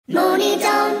Mooney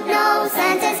don't know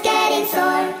Santa's getting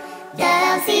sore, the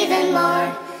elves even more,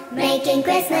 making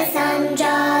Christmas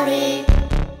unjolly.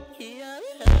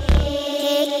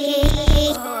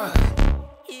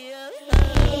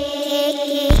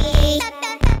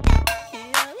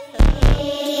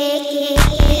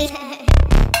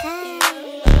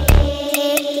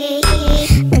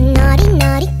 A naughty,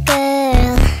 naughty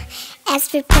girl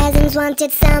asked for presents,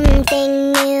 wanted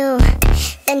something new.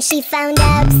 Then she found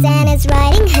out Santa's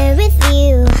writing her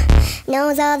review.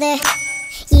 Knows all that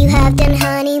you have done,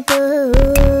 honey boo.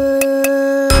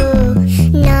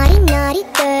 Naughty, naughty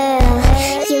girl,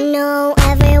 you know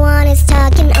everyone is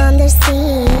talking on the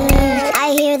scene.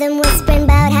 I hear them whispering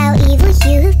about how evil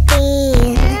you've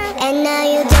been, and now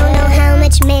you don't know how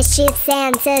much mischief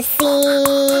Santa's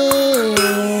seen.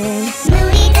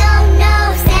 Moody don't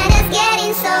know Santa's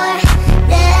getting sore,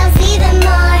 the elves even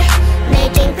more,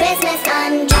 making Christmas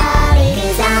unjolly.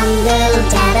 'Cause I'm blue,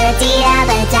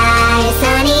 dabba-dee-dabba-die.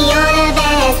 Sonny, you're the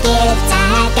best gift I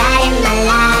have got in my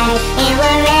life, and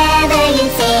wherever you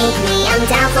take me, I'm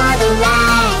down for the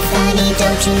ride. Sonny,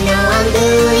 don't you know I'm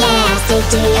blue? Yeah, I'll stick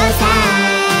to your side.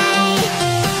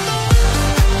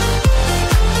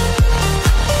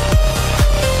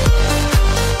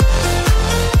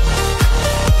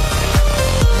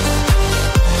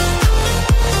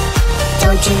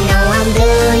 Don't you know I'm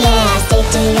blue? Yeah, I'll stick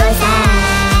to your side.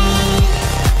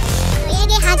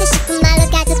 얘기하고 싶은 말로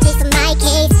가득 차 my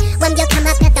case. 완벽한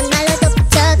맘같던 말로도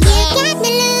부족해. You got me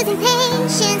losing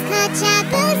patience.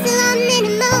 걷잡을 수 없는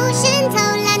emotion.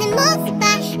 타올라는 모습 봐.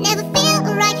 Never feel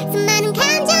alright. 수많은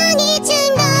감정이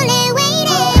충돌해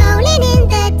waiting. Rolling in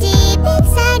the deep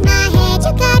inside my head.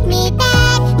 You got me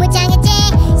bad. 무장했지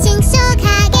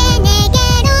신속하게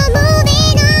내게로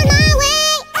moving on my way.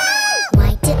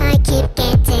 Why do I keep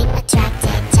getting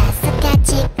attracted? 자석같이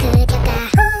그려가.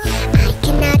 I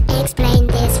cannot explain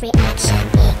this reaction.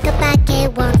 이것밖에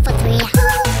one for three.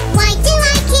 Why do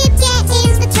I keep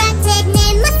getting attracted? 내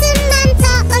모습만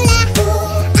떠올라.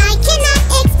 I cannot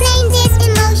explain this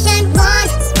emotion. One,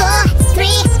 four,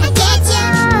 three, I get you.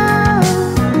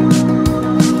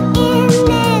 In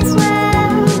this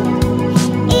world,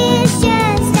 it's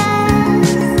just us.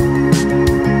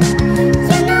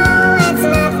 You know it's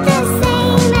not the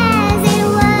same as it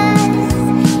was.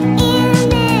 In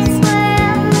this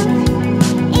world,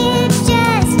 it's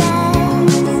just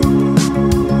us.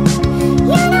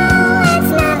 You know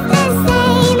it's not the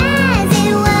same as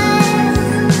it was.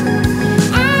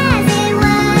 As it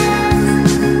was.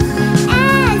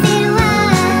 As it was.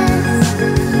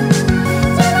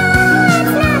 You know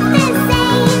it's not the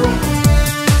same.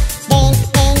 Ding,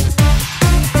 ding.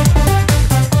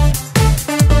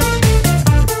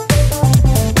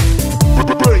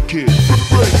 Break it,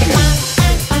 break it.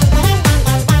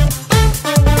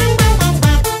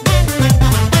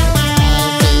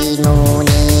 Baby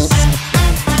Moonies.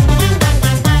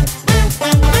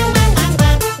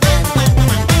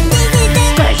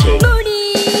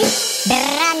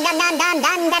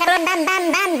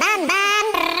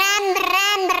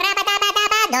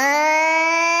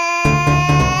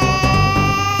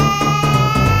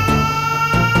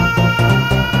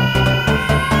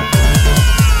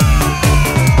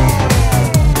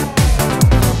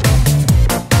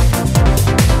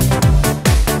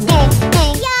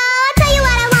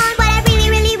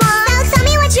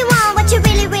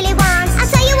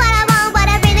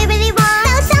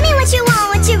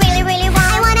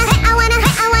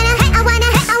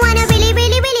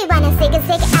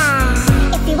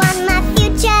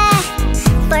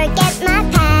 Thriller, thriller.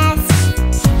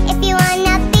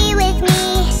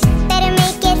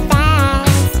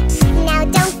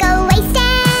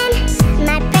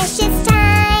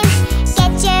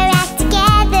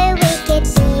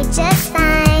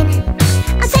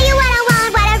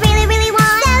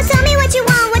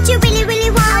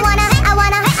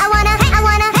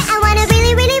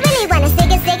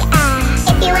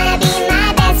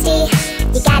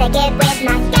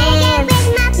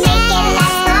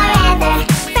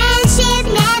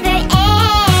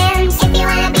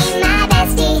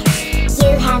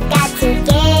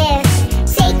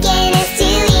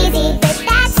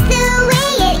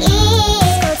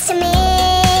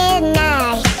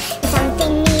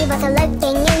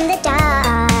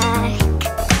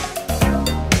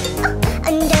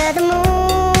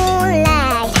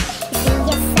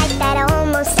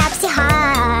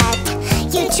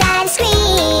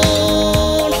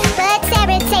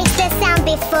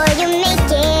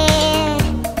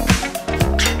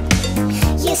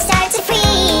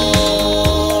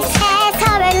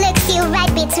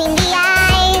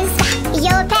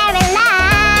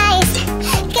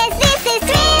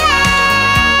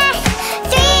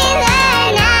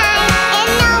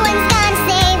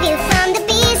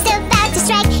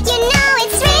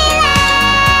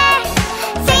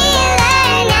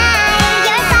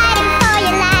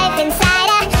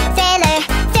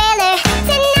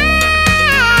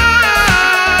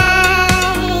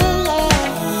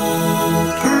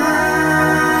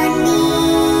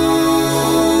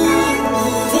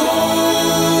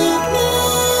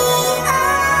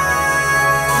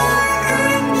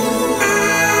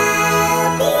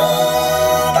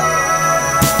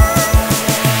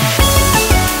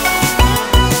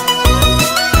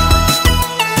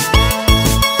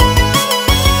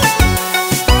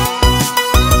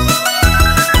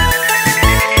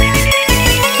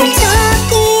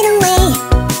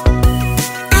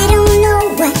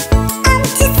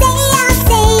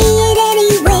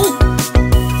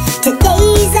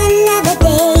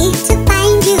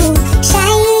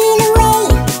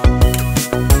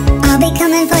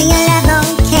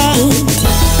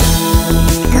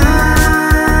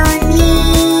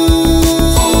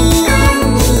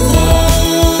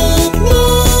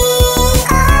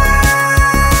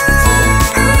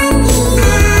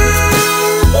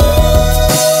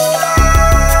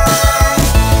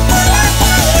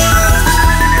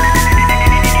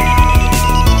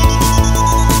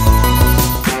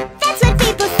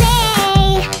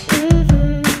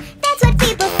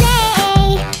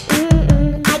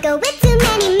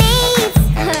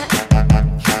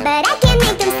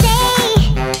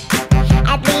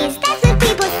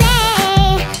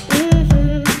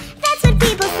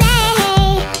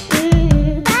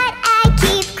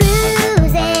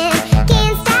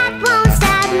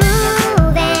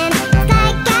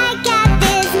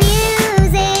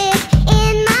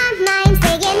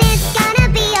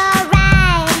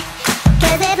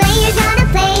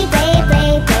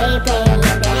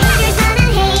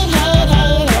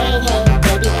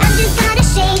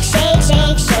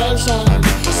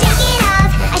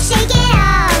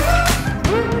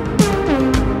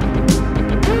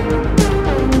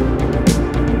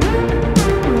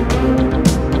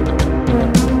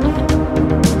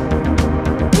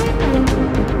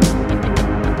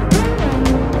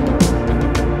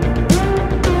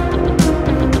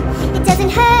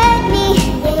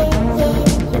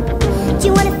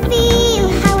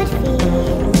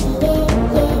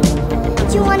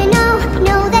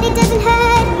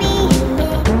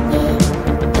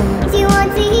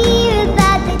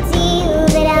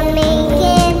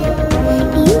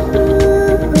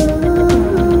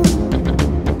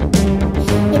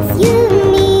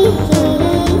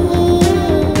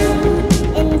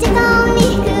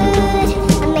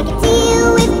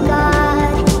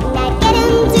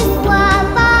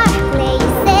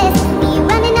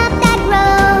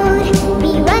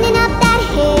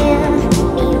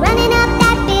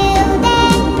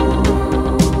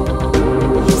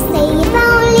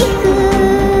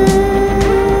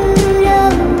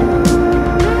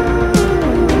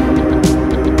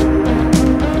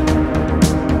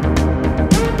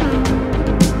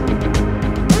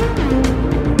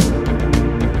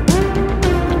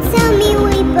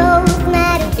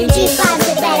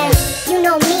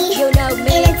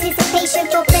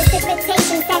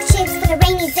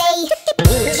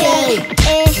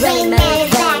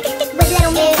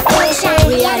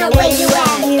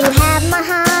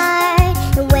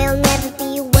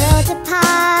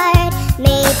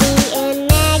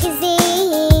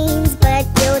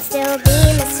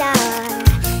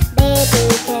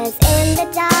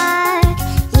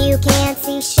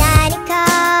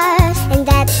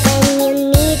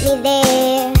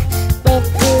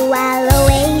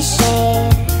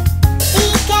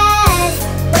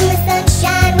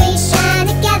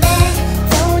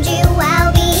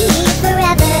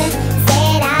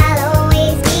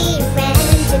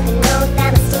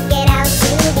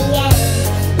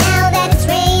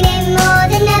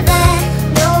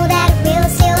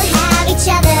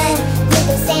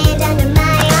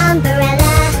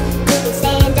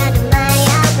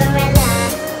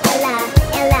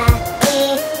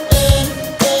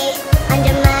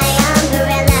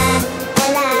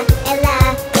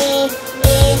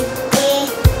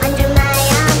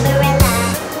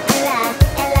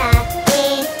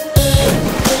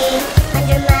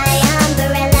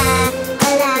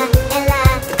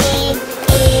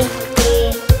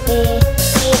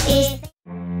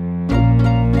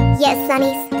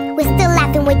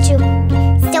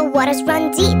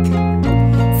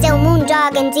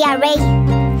 DRA.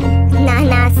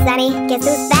 Nah, sonny, guess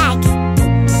who's back?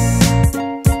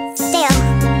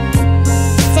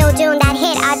 Still doing that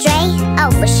hit, Audrey?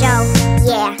 Oh, for sure,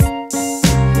 yeah.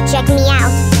 Check me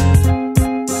out.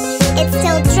 It's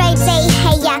still Dre Day,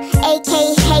 hey ya, AK,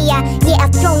 hey ya. Yeah,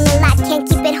 I've thrown a lot, can't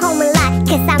keep it home a lot,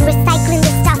 cause I'm recycling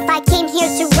the stuff I came here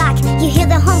to rock. You hear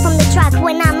the hum from the truck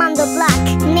when I'm on the block.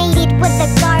 Made it with the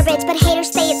garbage, but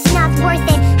haters say it's not worth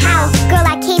it. How? Girl,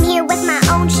 I came here with my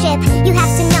own ship. You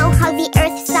have to know how the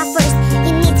earth suffers.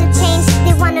 You need to change,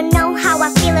 they wanna know how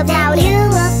I feel about it. You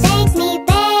will thank me,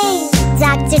 babe.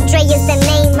 Dr. Dre is the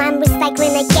name, I'm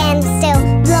recycling again. Still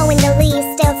blowing the leaves,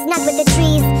 still snug with the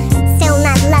trees. Still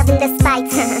not loving the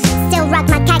spikes. Still rock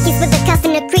my khakis with the cuff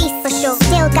and the crease, for sure.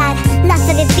 Still got lots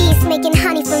of the bees making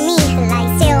honey for me. Like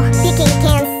still picking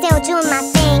cans, still doing my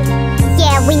thing.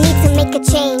 Yeah, we need to make a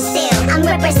change. Still, I'm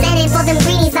representing for them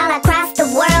greenies all across the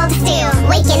world. Still,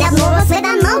 waking up morals with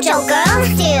a mojo, girl.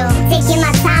 Still, taking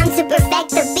my time to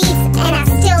perfect the beats. And I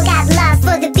still got love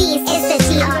for the beast. It's the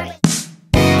TR.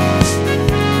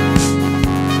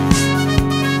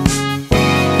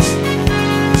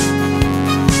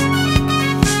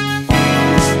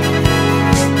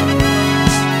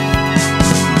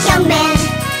 Young man,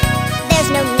 there's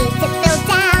no need to feel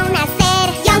down. I said,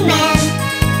 young man,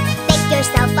 pick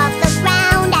yourself off the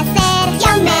ground. I said,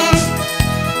 young man,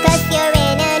 cause you're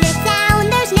in a new town.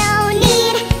 There's no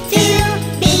need to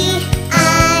be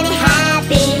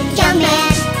unhappy. Young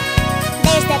man,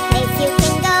 there's a place you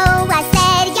can go. I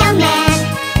said, young man,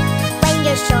 when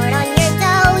you're short on your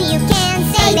dough, you can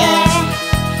stay there.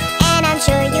 And I'm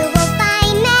sure you will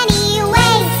find many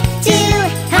ways to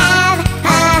have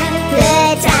a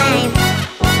good time.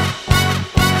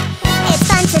 It's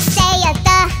fun to stay at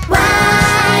the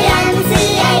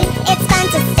YMCA. It's fun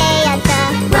to stay at the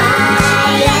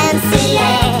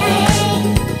YMCA.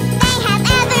 They have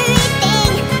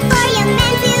everything for you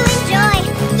men to enjoy.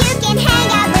 You can hang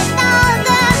out with all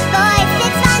the boys.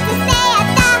 It's fun to stay at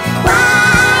the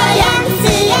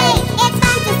YMCA. It's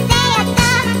fun to stay at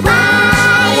the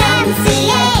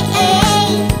YMCA.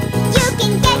 You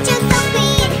can get yourself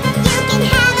weed. You can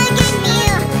have a good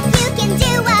meal. You can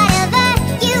do whatever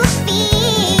you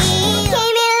feel.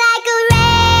 Came in like a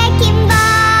wrecking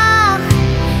ball.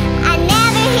 I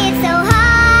never hit so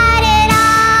hard at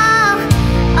all.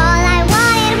 All I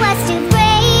wanted was to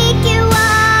break your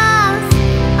walls.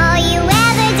 All you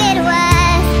ever did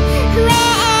was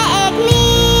wreck me.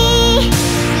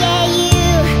 Yeah,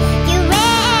 you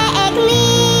wrecked me.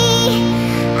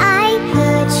 I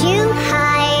put you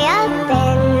high up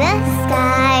in the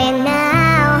sky, and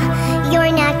now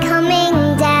you're not coming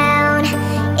down.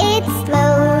 It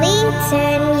slowly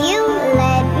turned, you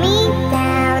let me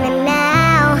down, and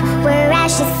now we're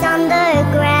ashes on the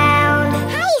ground.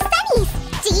 Hi, Sunnies!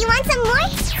 Do you want some more?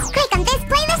 Click on this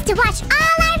playlist to watch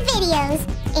all our videos.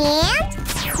 And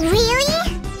really?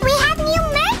 We have new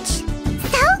merch?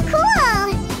 So cool!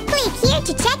 Click here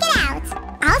to check it out.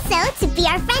 Also, to be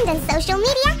our friend on social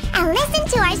media and listen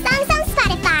to our songs